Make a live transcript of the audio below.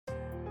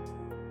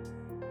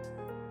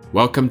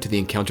Welcome to the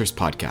Encounters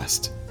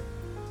Podcast.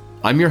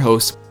 I'm your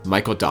host,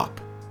 Michael Dopp,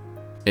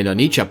 and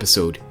on each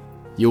episode,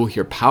 you will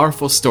hear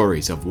powerful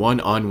stories of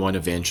one-on-one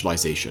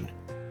evangelization,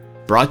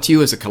 brought to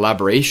you as a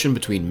collaboration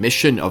between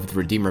Mission of the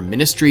Redeemer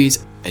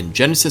Ministries and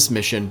Genesis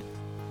Mission.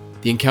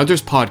 The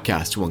Encounters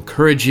Podcast will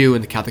encourage you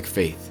in the Catholic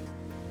faith,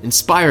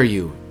 inspire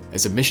you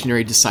as a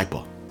missionary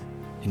disciple,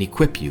 and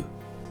equip you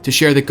to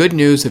share the good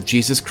news of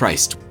Jesus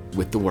Christ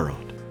with the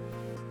world.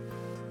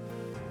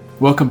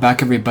 Welcome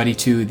back, everybody,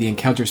 to the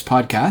Encounters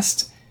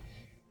Podcast.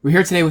 We're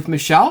here today with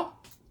Michelle,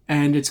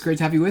 and it's great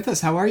to have you with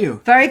us. How are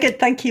you? Very good,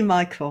 thank you,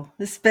 Michael.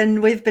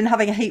 We've been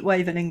having a heat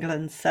wave in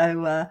England,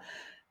 so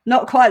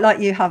not quite like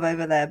you have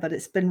over there, but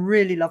it's been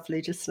really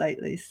lovely just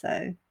lately.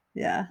 So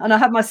yeah, and I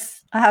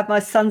had my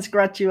son's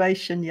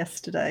graduation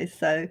yesterday,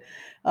 so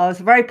I was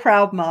a very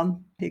proud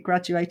mum. He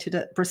graduated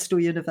at Bristol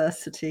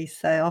University,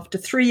 so after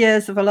 3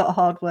 years of a lot of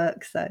hard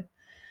work, so it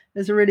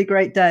was a really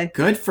great day.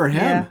 Good for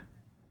him. Yeah.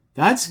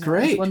 That's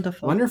great.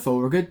 Wonderful. Wonderful.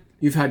 We're good.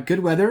 You've had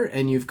good weather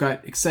and you've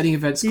got exciting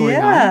events going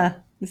on. Yeah,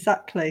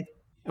 exactly.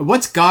 And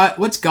what's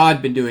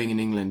God been doing in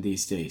England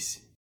these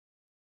days?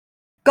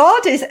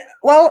 God is,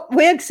 well,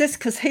 we exist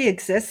because he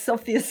exists,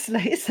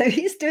 obviously. So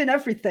he's doing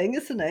everything,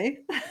 isn't he?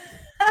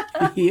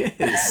 He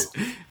is.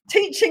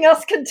 Teaching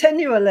us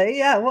continually.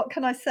 Yeah, what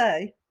can I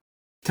say?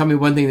 Tell me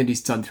one thing that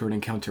he's done through an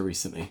encounter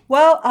recently.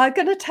 Well, I'm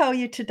going to tell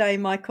you today,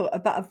 Michael,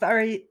 about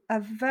a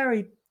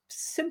very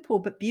simple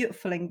but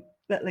beautiful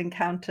little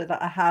encounter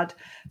that I had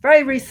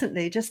very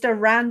recently, just a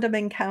random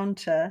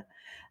encounter.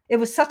 It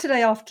was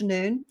Saturday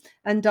afternoon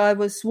and I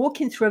was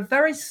walking through a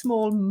very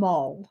small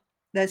mall.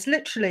 There's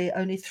literally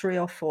only 3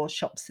 or 4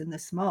 shops in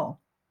this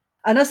mall.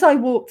 And as I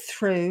walked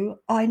through,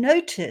 I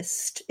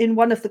noticed in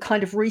one of the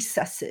kind of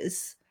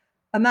recesses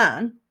a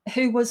man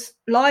who was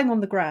lying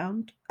on the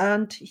ground,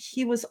 and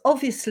he was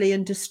obviously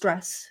in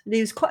distress. He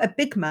was quite a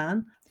big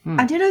man.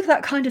 And you know,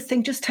 that kind of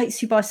thing just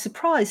takes you by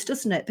surprise,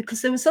 doesn't it?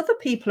 Because there was other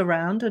people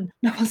around and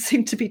no one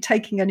seemed to be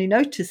taking any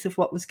notice of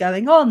what was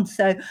going on.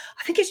 So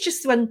I think it's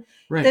just when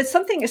there's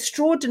something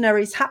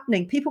extraordinary is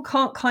happening, people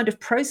can't kind of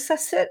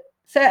process it.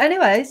 So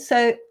anyway,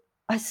 so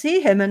I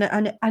see him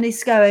and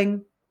he's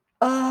going,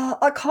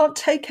 I can't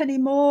take any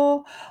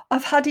more.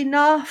 I've had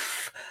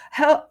enough.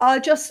 I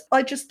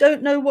just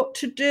don't know what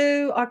to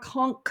do. I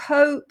can't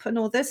cope and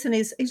all this. And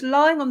he's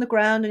lying on the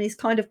ground and he's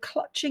kind of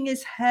clutching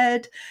his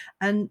head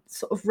and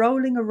sort of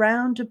rolling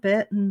around a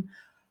bit. And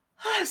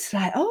I was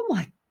like, oh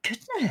my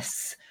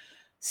goodness.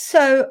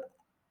 So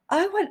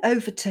I went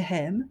over to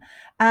him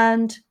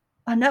and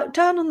I knelt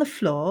down on the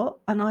floor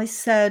and I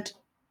said,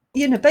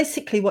 you know,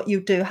 basically what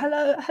you do.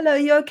 Hello, are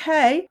you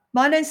okay?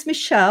 My name's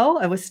Michelle.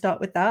 I always start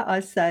with that.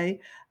 I say,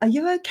 are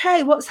you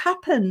okay? What's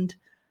happened?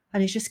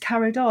 And he just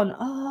carried on.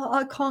 Oh,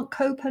 I can't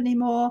cope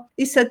anymore.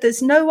 He said,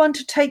 there's no one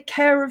to take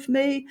care of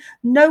me.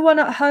 No one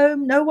at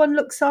home. No one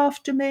looks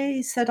after me.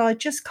 He said, I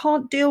just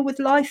can't deal with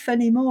life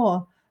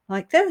anymore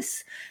like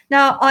this.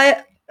 Now,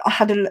 I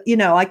had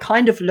I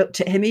kind of looked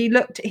at him. He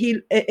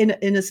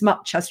in as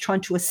much as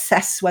trying to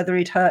assess whether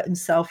he'd hurt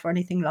himself or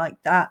anything like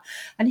that.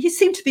 And he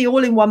seemed to be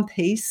all in one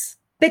piece.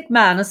 Big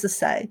man, as I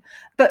say,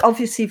 but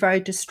obviously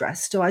very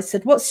distressed. So I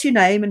said, what's your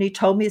name? And he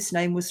told me his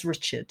name was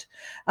Richard.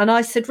 And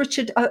I said,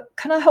 Richard,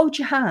 can I hold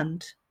your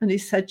hand? And he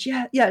said,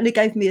 yeah. And he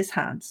gave me his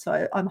hand.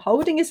 So I'm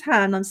holding his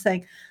hand. I'm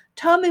saying,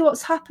 tell me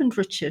what's happened,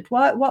 Richard.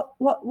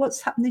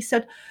 What's happened? He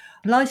said,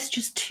 life's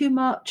just too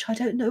much. I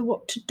don't know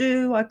what to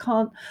do. I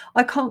can't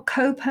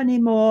cope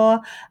anymore.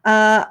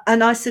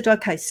 And I said,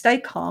 okay, stay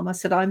calm. I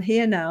said, I'm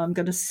here now. I'm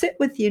going to sit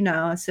with you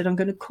now. I said, I'm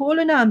going to call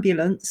an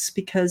ambulance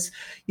because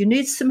you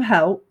need some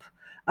help.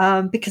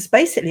 Because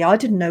basically I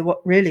didn't know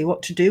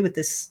what to do with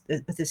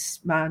this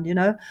man, you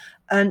know,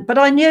 but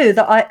I knew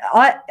that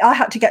I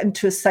had to get him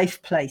to a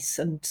safe place.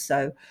 And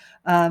so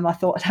I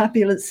thought an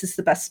ambulance is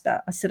the best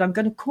bet. I said, I'm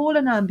going to call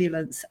an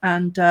ambulance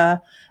and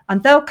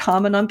they'll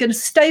come and I'm going to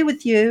stay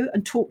with you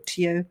and talk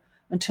to you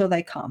until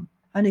they come.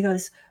 And he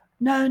goes,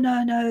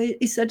 no.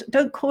 He said,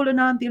 don't call an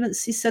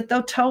ambulance. He said,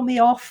 they'll tell me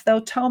off.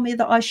 They'll tell me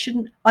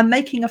that I'm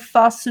making a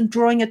fuss and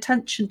drawing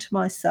attention to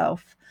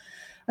myself.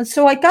 And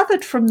so I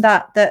gathered from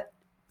that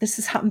this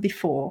has happened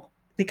before,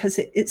 because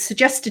it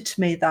suggested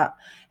to me that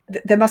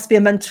there must be a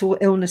mental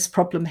illness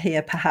problem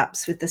here,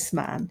 perhaps, with this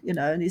man, you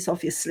know, and he's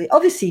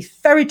obviously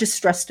very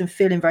distressed and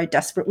feeling very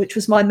desperate, which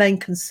was my main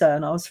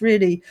concern. I was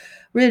really,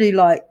 really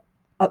like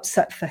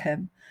upset for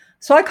him.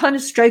 So I kind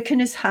of stroking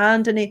his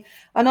hand and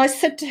I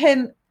said to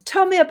him,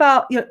 tell me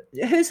about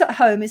who's at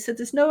home. He said,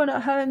 there's no one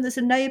at home. There's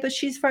a neighbour.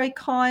 She's very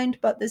kind,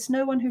 but there's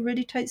no one who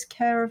really takes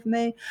care of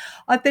me.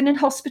 I've been in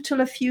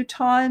hospital a few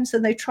times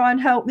and they try and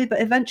help me, but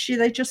eventually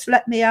they just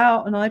let me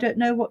out and I don't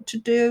know what to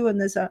do.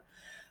 And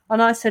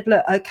I said,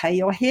 look, okay,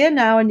 you're here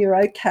now and you're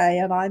okay.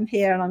 And I'm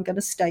here and I'm going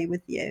to stay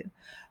with you.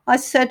 I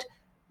said,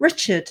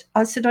 Richard,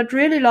 I'd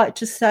really like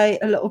to say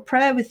a little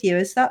prayer with you.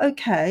 Is that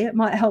okay? It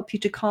might help you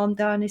to calm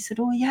down. He said,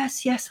 oh,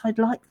 yes, I'd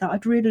like that.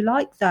 I'd really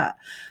like that.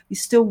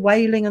 He's still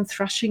wailing and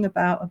thrashing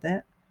about a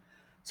bit.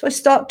 So I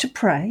start to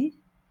pray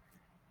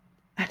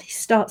and he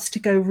starts to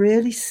go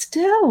really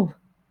still.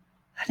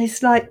 And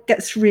he's like,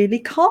 gets really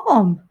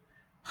calm.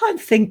 I'm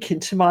thinking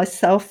to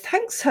myself,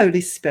 thanks,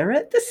 Holy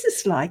Spirit. This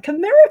is like a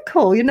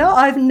miracle.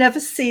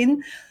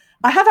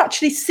 I have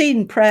actually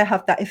seen prayer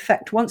have that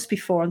effect once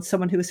before on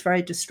someone who was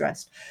very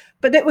distressed,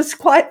 but it was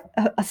quite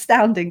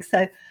astounding.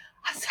 So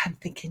I'm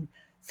thinking,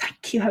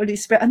 thank you, Holy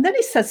Spirit. And then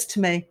he says to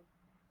me,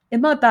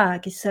 in my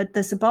bag, he said,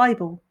 there's a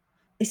Bible.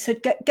 He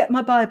said, get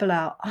my Bible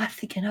out. I'm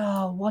thinking,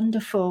 oh,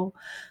 wonderful.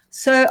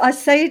 So I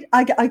say,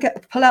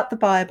 pull out the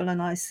Bible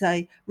and I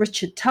say,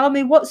 Richard, tell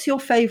me, what's your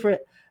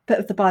favorite bit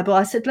of the Bible?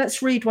 I said,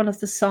 let's read one of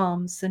the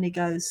Psalms. And he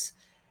goes,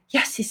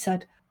 yes, he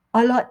said,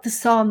 I like the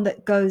Psalm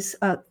that goes,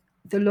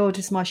 the Lord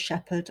is my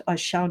shepherd, I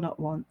shall not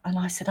want. And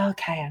I said,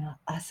 okay. And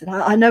I said,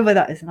 I know where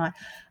that is. And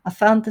I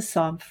found the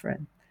Psalm for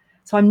him.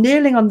 So I'm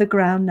kneeling on the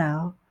ground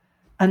now.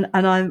 And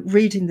I'm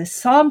reading this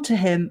Psalm to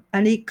him,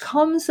 and he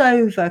comes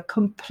over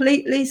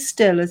completely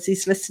still as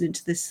he's listening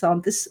to this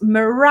Psalm, this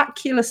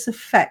miraculous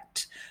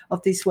effect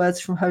of these words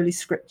from Holy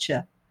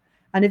Scripture.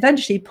 And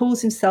eventually he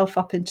pulls himself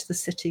up into the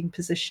sitting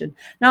position.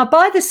 Now,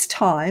 by this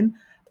time,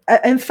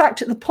 in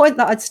fact, at the point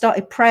that I'd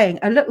started praying,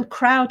 a little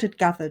crowd had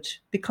gathered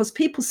because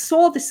people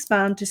saw this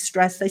man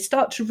distressed. They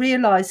start to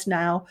realize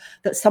now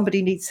that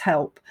somebody needs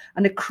help,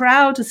 and a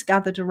crowd has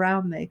gathered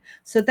around me.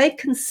 So they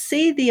can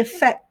see the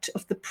effect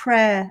of the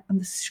prayer and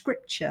the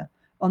scripture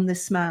on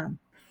this man.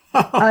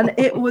 And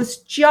it was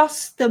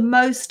just the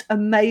most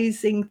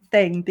amazing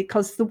thing,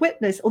 because the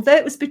witness, although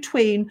it was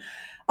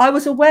I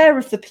was aware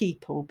of the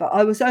people, but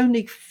I was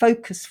only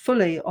focused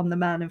fully on the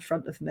man in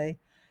front of me.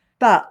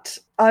 But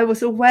I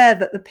was aware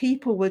that the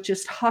people were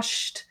just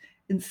hushed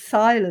in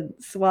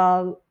silence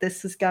while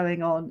this was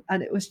going on.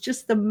 And it was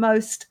just the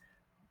most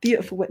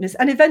beautiful witness.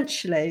 And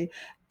eventually,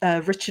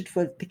 Richard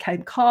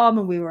became calm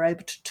and we were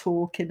able to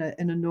talk in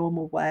a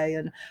normal way.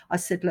 And I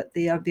said, look,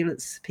 the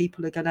ambulance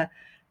people are going to,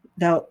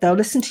 they'll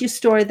listen to your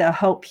story, they'll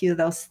help you,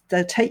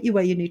 they'll take you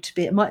where you need to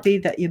be. It might be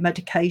that your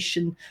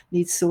medication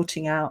needs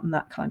sorting out and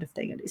that kind of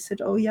thing. And he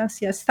said, oh, yes,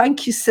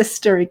 thank you,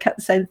 sister. He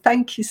kept saying,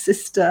 thank you,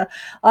 sister.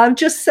 I'm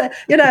just,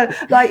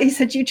 like he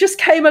said, you just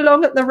came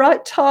along at the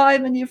right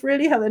time and you've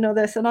really helped all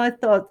this. And I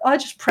thought, I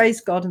just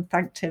praised God and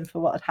thanked him for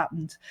what had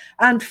happened,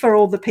 and for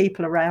all the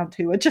people around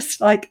who were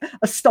just like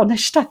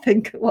astonished, I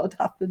think, at what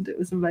had happened. It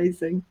was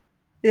amazing.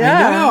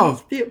 Yeah, I know.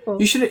 it's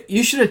beautiful.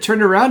 You should have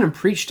turned around and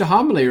preached a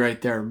homily right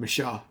there,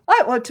 Michelle.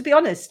 Well, to be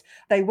honest,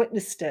 they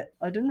witnessed it.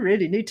 I didn't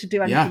really need to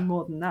do anything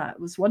more than that.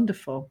 It was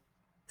wonderful.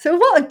 So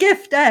what a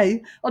gift, eh?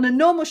 On a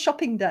normal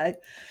shopping day.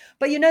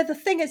 But the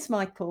thing is,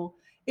 Michael,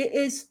 it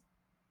is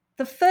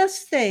the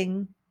first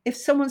thing, if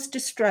someone's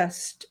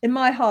distressed, in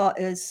my heart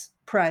is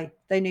pray.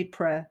 They need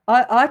prayer.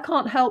 I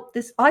can't help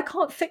this. I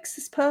can't fix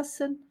this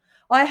person.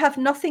 I have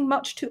nothing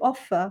much to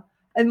offer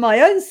in my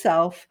own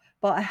self,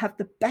 but I have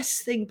the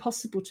best thing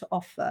possible to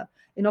offer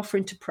in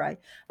offering to pray.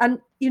 And,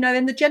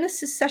 in the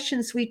Genesis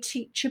sessions, we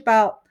teach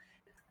about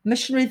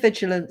missionary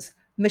vigilance,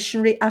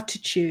 missionary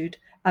attitude,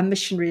 and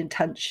missionary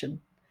intention.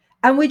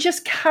 And we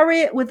just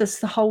carry it with us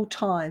the whole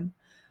time.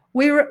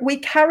 We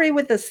carry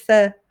with us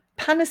the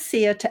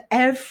panacea to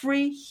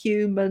every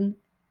human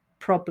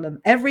problem,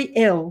 every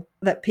ill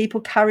that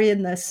people carry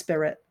in their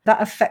spirit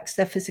that affects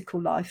their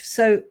physical life.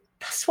 So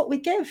that's what we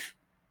give.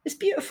 It's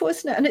beautiful,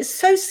 isn't it? And it's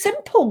so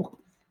simple.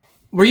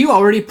 Were you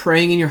already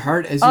praying in your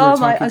heart as you were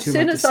talking to him? As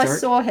soon as I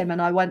saw him and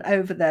I went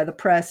over there, the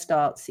prayer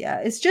starts. Yeah,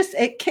 it's just,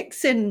 it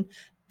kicks in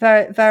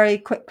very, very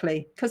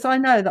quickly because I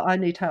know that I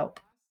need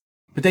help.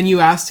 But then you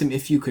asked him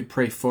if you could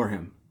pray for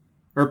him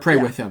or pray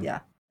with him.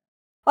 Yeah.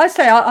 I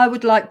say I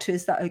would like to.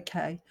 Is that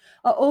okay?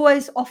 I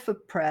always offer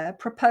prayer,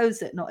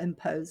 propose it, not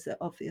impose it,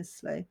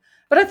 obviously.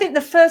 But I think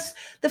the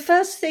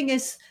first thing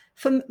is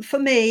for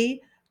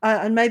me,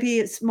 and maybe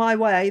it's my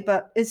way,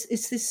 but it's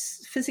this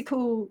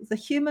the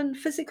human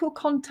physical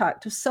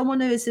contact of someone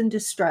who is in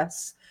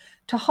distress,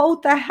 to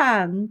hold their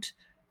hand,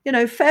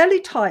 fairly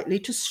tightly,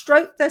 to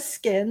stroke their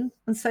skin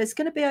and say, it's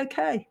going to be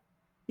okay.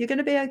 You're going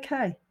to be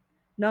okay.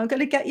 I'm going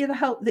to get you the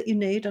help that you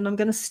need, and I'm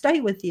going to stay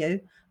with you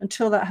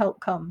until that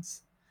help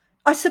comes.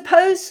 I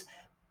suppose,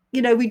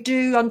 we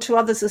do unto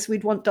others as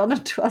we'd want done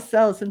unto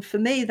ourselves. And for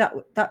me,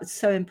 that's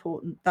so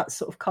important, that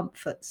sort of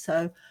comfort.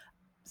 So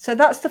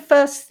that's the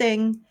first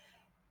thing.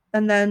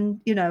 And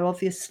then,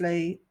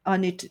 obviously I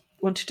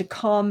wanted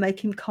to make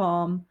him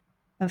calm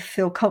and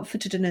feel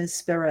comforted in his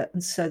spirit.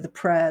 And so the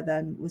prayer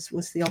then was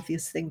the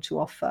obvious thing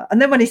to offer.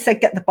 And then when he said,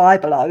 get the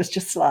Bible, I was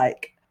just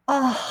like,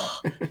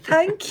 oh,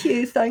 thank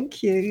you.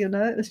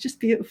 It was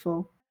just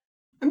beautiful.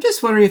 I'm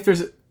just wondering if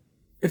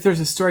there's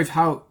a story of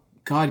how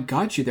God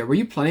got you there. Were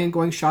you planning on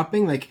going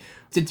shopping? Like,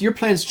 did your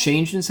plans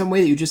change in some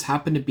way that you just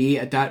happened to be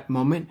at that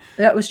moment?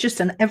 That was just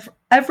an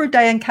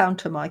everyday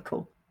encounter,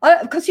 Michael.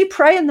 Because you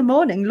pray in the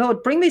morning,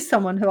 Lord, bring me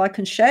someone who I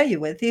can share you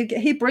with.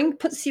 He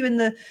puts you in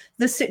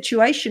the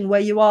situation where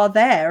you are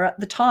there at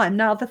the time.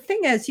 Now, the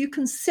thing is, you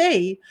can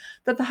see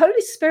that the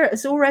Holy Spirit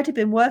has already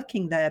been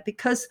working there,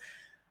 because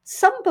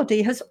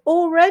somebody has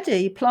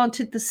already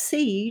planted the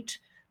seed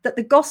that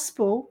the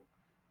gospel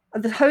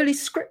of the Holy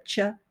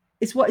Scripture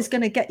is what is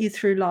going to get you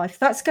through life.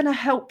 That's going to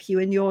help you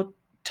in your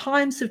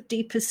times of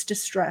deepest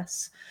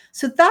distress.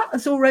 So that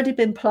has already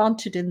been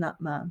planted in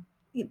that man.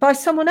 by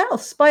someone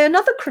else, by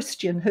another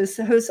Christian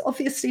who's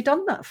obviously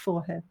done that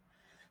for him.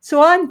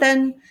 So I'm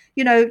then,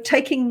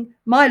 taking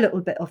my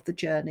little bit of the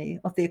journey,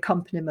 of the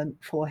accompaniment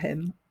for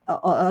him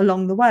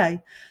along the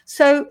way.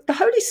 So the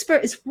Holy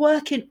Spirit is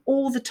working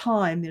all the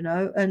time,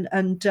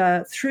 and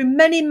through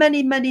many,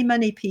 many, many,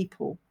 many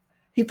people.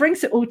 He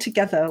brings it all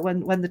together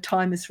when the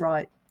time is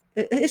right.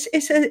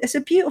 It's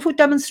a beautiful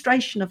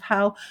demonstration of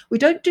how we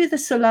don't do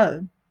this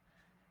alone,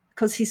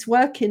 because he's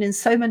working in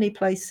so many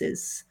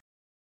places.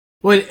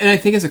 Well, and I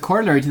think as a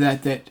corollary to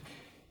that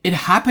it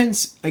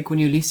happens like when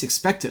you least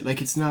expect it.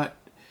 Like it's not,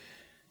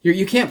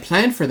 you can't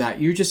plan for that.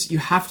 You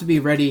have to be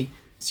ready.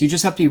 So you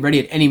just have to be ready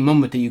at any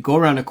moment that you go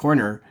around a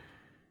corner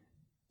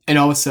and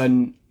all of a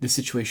sudden the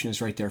situation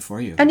is right there for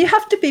you. And you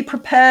have to be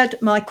prepared,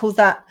 Michael,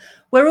 that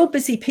we're all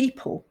busy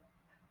people.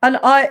 And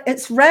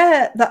it's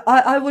rare that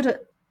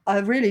I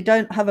really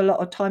don't have a lot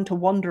of time to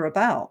wander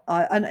about.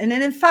 And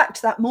in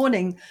fact, that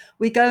morning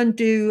we go and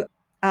do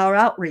our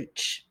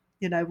outreach.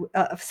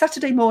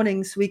 Saturday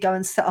mornings we go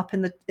and set up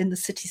in the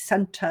city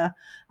centre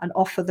and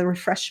offer the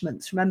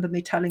refreshments. Remember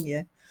me telling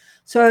you?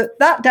 So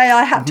that day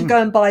I had to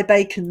go and buy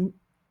bacon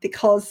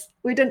because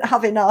we didn't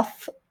have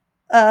enough.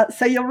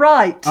 So you're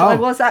right. Oh. I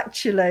was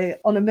actually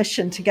on a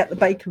mission to get the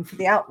bacon for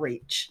the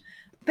outreach.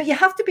 But you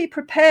have to be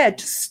prepared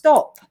to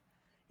stop.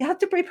 You have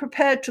to be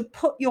prepared to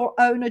put your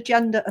own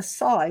agenda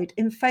aside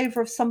in favour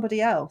of somebody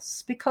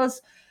else,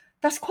 because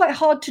that's quite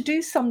hard to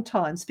do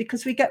sometimes,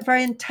 because we get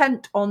very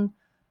intent on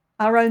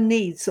our own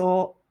needs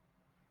or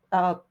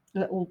our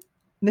little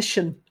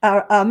mission,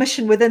 our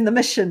mission within the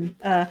mission.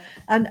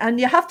 And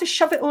you have to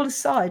shove it all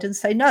aside and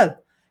say, no,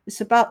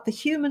 it's about the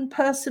human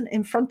person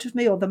in front of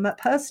me, or the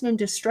person in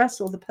distress,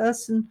 or the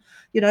person,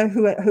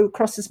 who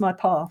crosses my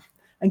path,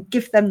 and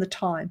give them the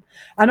time.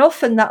 And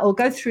often that will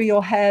go through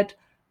your head,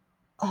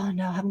 oh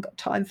no, I haven't got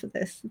time for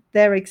this.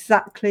 They're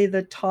exactly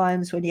the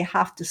times when you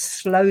have to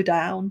slow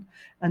down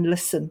and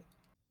listen.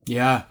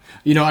 Yeah.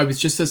 I was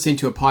just listening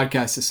to a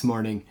podcast this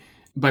morning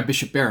by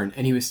Bishop Barron,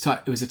 and it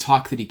was a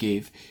talk that he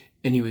gave,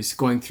 and he was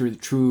going through the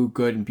true,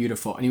 good, and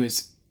beautiful. And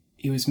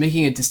he was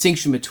making a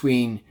distinction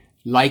between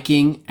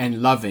liking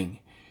and loving.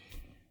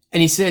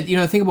 And he said,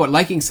 the thing about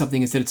liking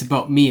something is that it's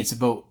about me. It's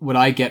about what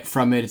I get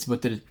from it. It's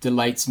about that it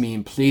delights me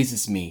and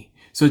pleases me.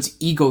 So it's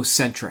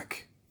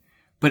egocentric.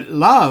 But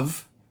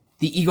love,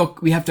 the ego,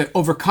 we have to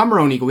overcome our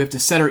own ego. We have to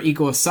set our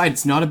ego aside.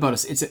 It's not about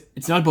us.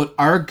 It's not about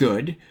our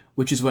good,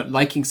 which is what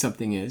liking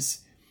something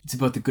is. It's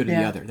about the good of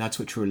the other. That's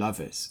what true love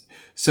is.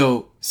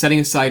 So setting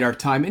aside our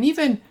time, and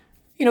even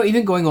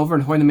going over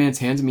and holding the man's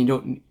hands. I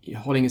mean,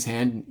 holding his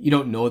hand, you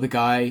don't know the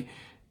guy.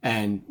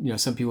 And,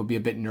 some people be a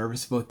bit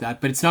nervous about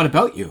that, but it's not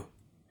about you.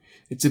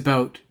 It's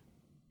about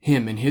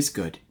him and his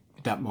good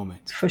at that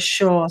moment. For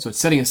sure. So it's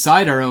setting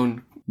aside our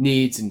own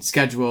needs and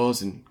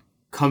schedules and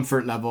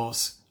comfort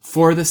levels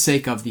for the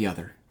sake of the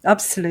other.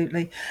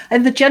 Absolutely.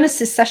 In the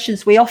Genesis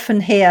sessions, we often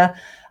hear,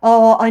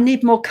 oh, I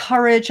need more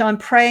courage. I'm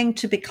praying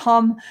to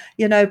become,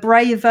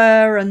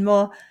 braver and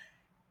more.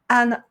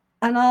 And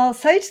I'll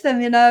say to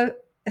them,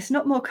 it's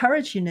not more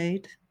courage you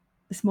need.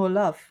 It's more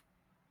love.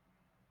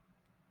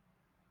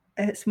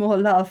 It's more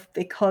love,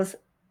 because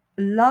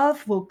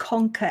love will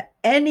conquer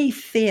any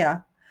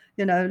fear.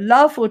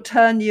 Love will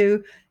turn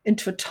you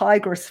into a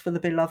tigress for the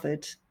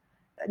beloved.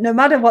 No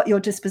matter what your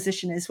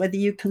disposition is, whether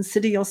you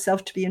consider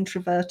yourself to be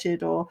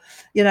introverted or,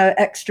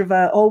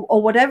 extrovert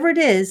or whatever it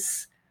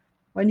is,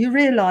 when you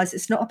realize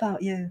it's not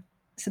about you,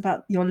 it's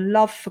about your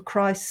love for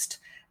Christ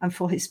and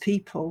for his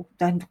people,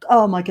 then,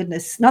 oh my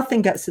goodness,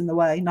 nothing gets in the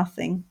way,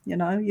 nothing,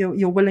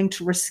 you're willing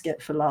to risk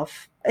it for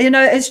love.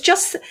 It's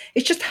just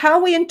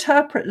how we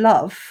interpret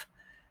love,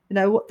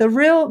 the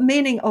real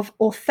meaning of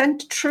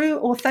true,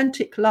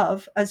 authentic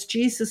love, as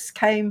Jesus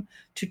came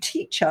to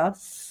teach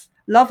us.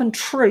 Love and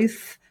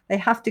truth, they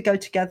have to go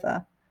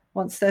together.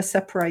 Once they're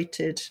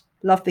separated,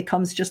 love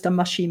becomes just a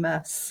mushy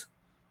mess.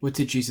 What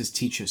did Jesus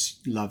teach us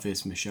love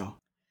is, Michelle?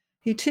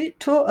 He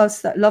taught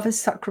us that love is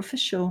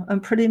sacrificial,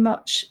 and pretty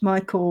much,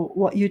 Michael,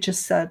 what you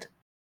just said.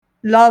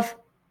 Love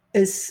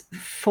is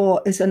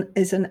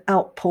an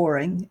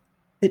outpouring.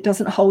 It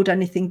doesn't hold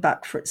anything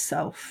back for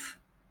itself.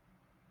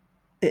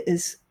 It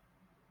is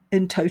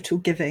in total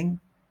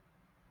giving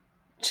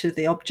to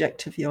the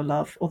object of your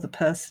love, or the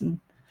person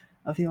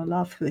of your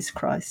love, who is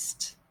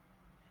Christ.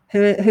 Who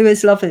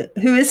is love?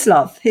 Who is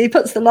love? He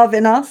puts the love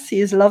in us. He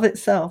is love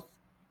itself.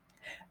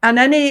 And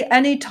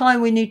any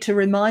time we need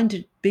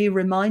to be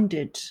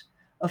reminded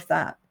of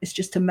that, is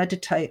just to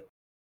meditate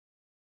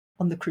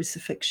on the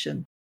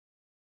crucifixion.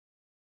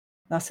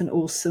 That's an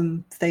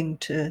awesome thing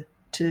to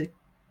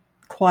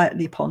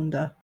quietly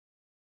ponder.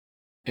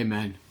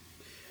 Amen.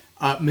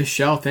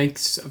 Michelle,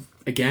 thanks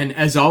again,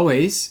 as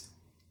always,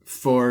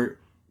 for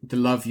the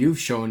love you've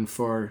shown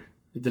for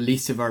the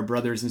least of our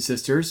brothers and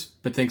sisters.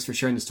 But thanks for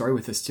sharing the story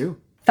with us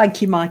too.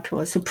 Thank you,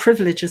 Michael. It's a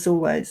privilege as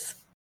always.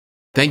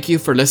 Thank you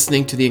for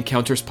listening to the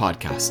Encounters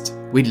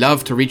podcast. We'd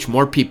love to reach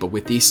more people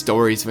with these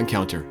stories of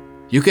encounter.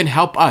 You can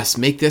help us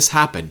make this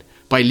happen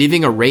by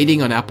leaving a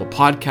rating on Apple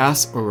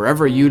Podcasts or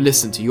wherever you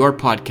listen to your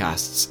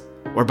podcasts,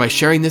 or by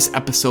sharing this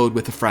episode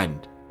with a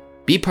friend.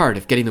 Be part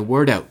of getting the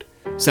word out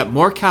so that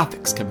more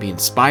Catholics can be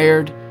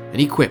inspired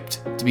and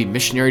equipped to be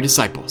missionary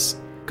disciples.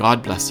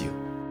 God bless you.